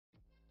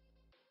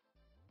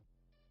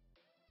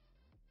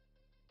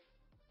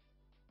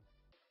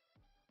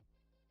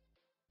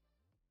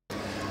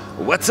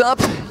What's up,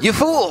 you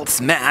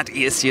fools? Matt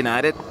is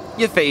United,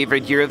 your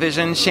favorite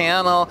Eurovision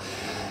channel.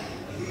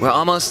 We're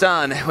almost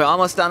done. We're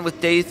almost done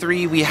with day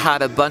 3. We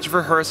had a bunch of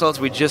rehearsals.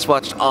 We just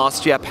watched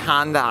Austria,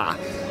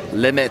 PÄNDA,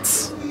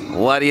 Limits.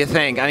 What do you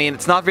think? I mean,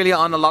 it's not really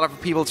on a lot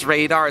of people's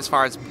radar as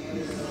far as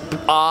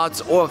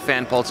odds or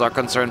fan polls are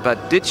concerned,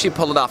 but did she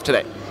pull it off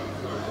today?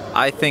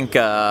 I think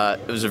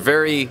it was a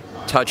very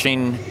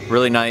touching,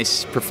 really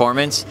nice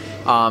performance.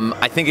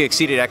 I think it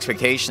exceeded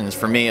expectations,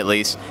 for me at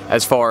least,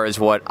 as far as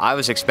what I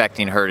was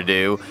expecting her to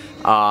do.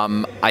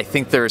 I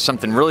think there's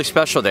something really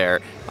special there.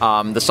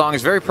 The song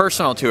is very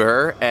personal to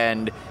her,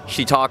 and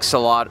she talks a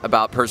lot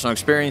about personal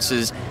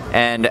experiences,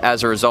 and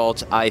as a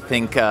result, I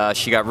think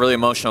she got really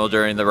emotional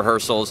during the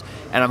rehearsals,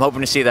 and I'm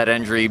hoping to see that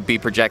energy be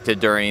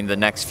projected during the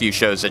next few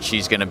shows that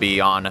she's going to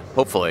be on,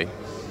 hopefully.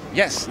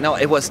 Yes, no,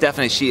 it was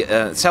definitely,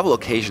 several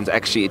occasions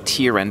actually a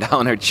tear ran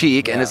down her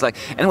cheek, and it's like,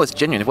 and it was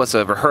genuine, it was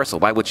a rehearsal,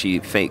 why would she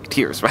fake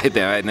tears right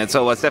there, right? And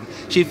so it was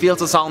she feels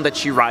the song that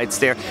she writes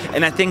there,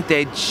 and I think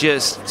they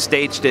just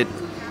staged it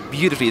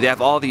beautifully. They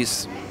have all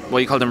these, what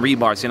you call them,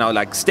 rebars, you know,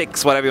 like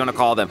sticks, whatever you want to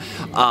call them.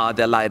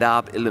 They light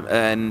up,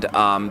 and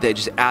they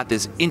just add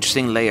this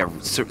interesting layer.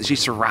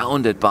 She's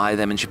surrounded by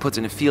them, and she puts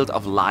in a field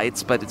of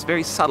lights, but it's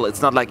very subtle.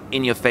 It's not like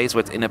in your face where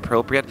it's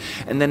inappropriate.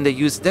 And then they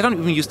don't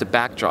even use the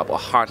backdrop, or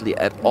hardly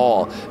at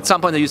all. At some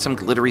point they use some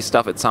glittery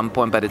stuff at some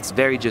point, but it's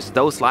very just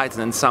those lights,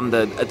 and then some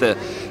at the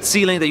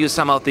ceiling they use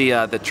some of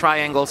the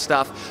triangle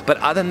stuff. But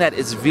other than that,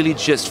 it's really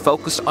just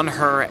focused on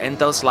her and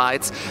those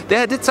lights.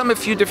 They did a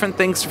few different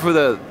things for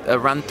the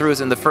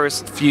run-throughs in the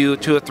first few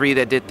 2 or 3.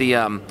 They did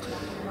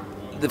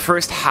the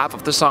first half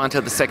of the song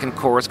until the second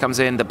chorus comes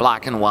in, the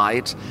black and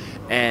white,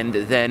 and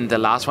then the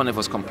last one it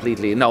was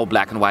completely no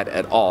black and white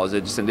at all. So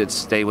it just did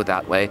stay with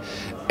that way,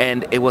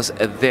 and it was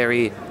a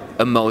very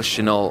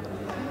emotional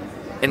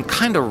and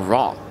kind of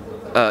raw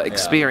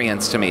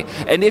experience to me.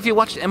 And if you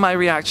watched my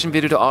reaction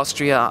video to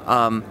Austria,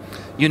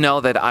 you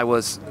know that I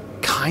was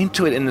kind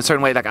to it in a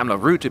certain way. Like, I'm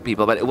not rude to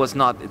people, but it's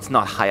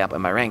not high up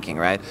in my ranking,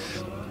 right?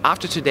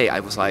 After today, I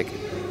was like,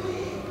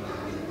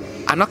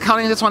 I'm not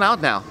counting this one out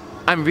now.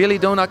 I really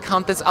do not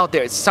count this out.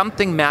 There is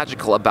something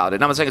magical about it.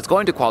 And I was saying it's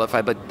going to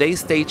qualify, but they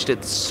staged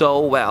it so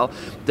well.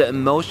 The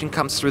emotion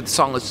comes through. The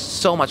song is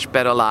so much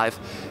better live.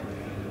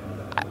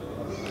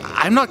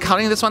 I'm not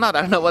counting this one out.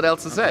 I don't know what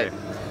else to say.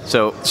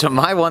 So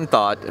my one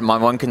thought, my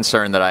one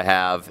concern that I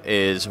have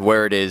is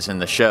where it is in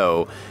the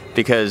show,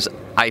 because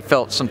I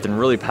felt something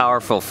really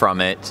powerful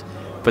from it.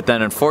 But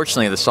then,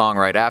 unfortunately, the song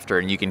right after,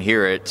 and you can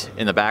hear it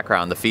in the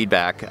background, the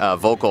feedback,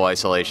 vocal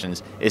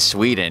isolations, is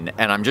Sweden.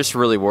 And I'm just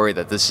really worried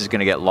that this is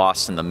going to get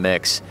lost in the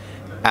mix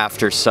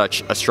after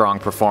such a strong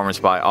performance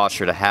by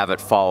Austria, to have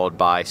it followed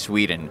by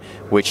Sweden,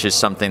 which is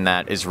something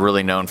that is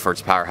really known for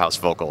its powerhouse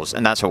vocals.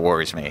 And that's what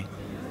worries me.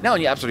 No,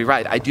 and you're absolutely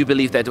right. I do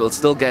believe that it will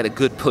still get a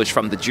good push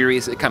from the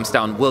juries. It comes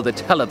down, will the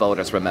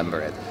televoters remember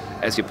it?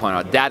 As you point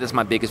out, that is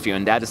my biggest fear,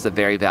 and that is the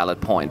very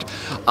valid point.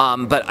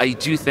 But I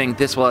do think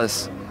this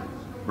was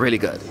really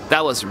good.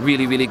 That was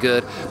really, really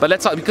good. But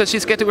let's talk, because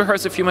she's get to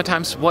rehearse a few more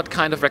times, what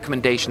kind of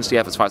recommendations do you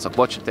have as far as like,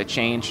 what should they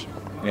change?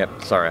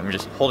 Yep, sorry, I'm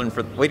just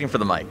waiting for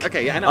the mic.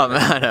 Okay, yeah, I know.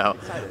 I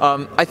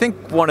know. I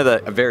think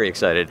I'm very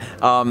excited.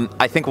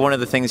 I think one of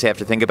the things they have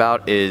to think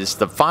about is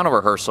the final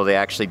rehearsal, they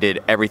actually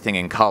did everything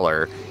in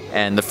color.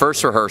 And the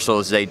first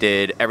rehearsals, they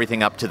did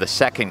everything up to the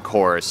second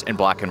chorus in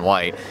black and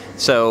white.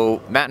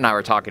 So Matt and I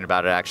were talking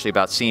about it, actually,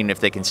 about seeing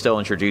if they can still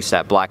introduce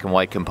that black and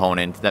white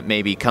component that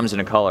maybe comes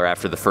into color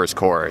after the first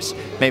chorus.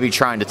 Maybe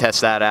trying to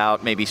test that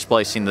out, maybe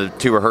splicing the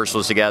 2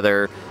 rehearsals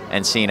together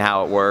and seeing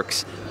how it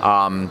works.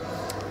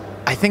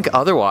 I think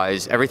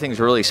otherwise, everything's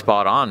really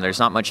spot on. There's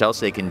not much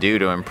else they can do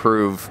to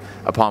improve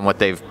upon what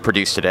they've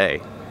produced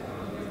today.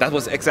 That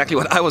was exactly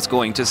what I was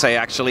going to say,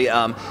 actually.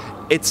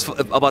 It's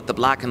about the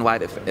black and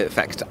white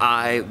effect.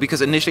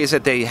 Because initially I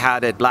said they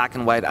had it black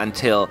and white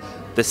until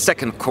the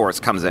second chorus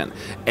comes in.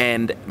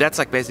 And that's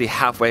like basically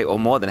halfway or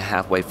more than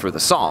halfway through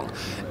the song.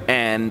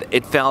 And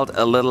it felt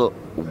a little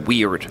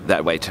weird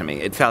that way to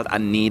me. It felt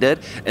unneeded.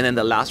 And then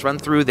the last run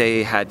through,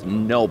 they had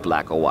no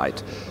black or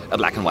white.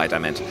 Black and white, I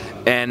meant.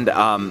 And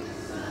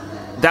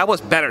that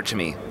was better to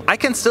me. I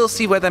can still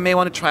see where they may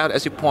want to try out,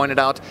 as you pointed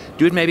out,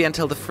 do it maybe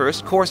until the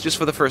first chorus, just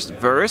for the first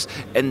verse,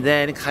 and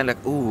then kind of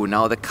like, ooh,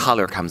 now the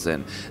color comes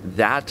in.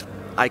 That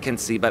I can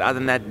see, but other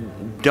than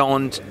that,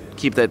 don't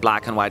keep that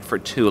black and white for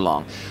too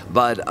long.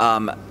 But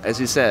as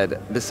you said,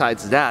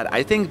 besides that,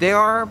 I think they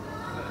are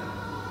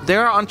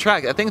on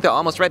track. I think they're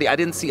almost ready. I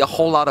didn't see a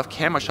whole lot of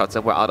camera shots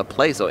that were out of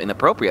place or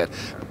inappropriate,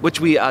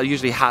 which we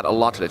usually had a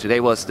lot today. Today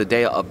was the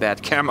day of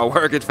bad camera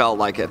work, it felt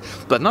like it.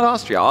 But not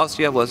Austria.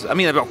 Austria was, I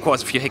mean, of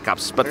course, a few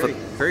hiccups. But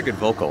very good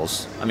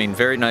vocals. I mean,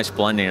 very nice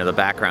blending of the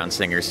background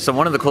singers. So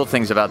one of the cool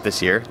things about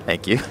this year,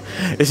 thank you,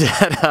 is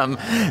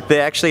that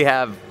they actually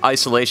have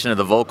isolation of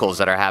the vocals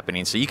that are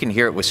happening. So you can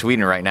hear it with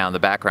Sweden right now in the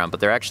background, but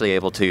they're actually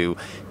able to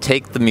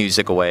take the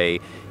music away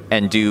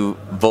and do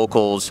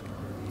vocals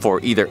for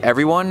either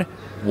everyone,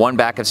 one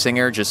backup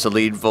singer, just the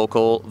lead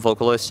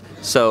vocalist.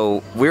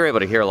 So we were able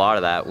to hear a lot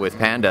of that with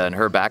PÄNDA and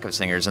her backup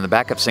singers, and the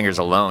backup singers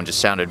alone just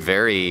sounded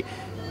very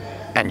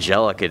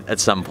angelic at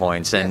some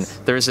points, and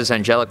there's this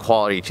angelic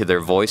quality to their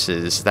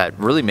voices that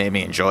really made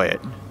me enjoy it.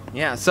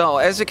 Yeah, so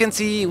as you can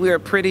see, we are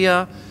pretty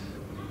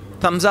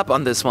thumbs up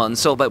on this one,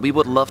 so but we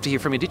would love to hear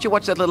from you. Did you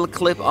watch that little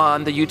clip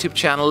on the YouTube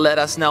channel? Let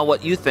us know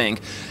what you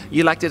think.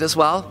 You liked it as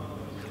well?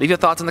 Leave your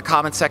thoughts in the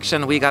comment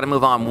section. We got to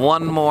move on.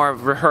 One more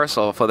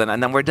rehearsal for then,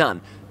 and then we're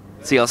done.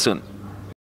 See y'all soon.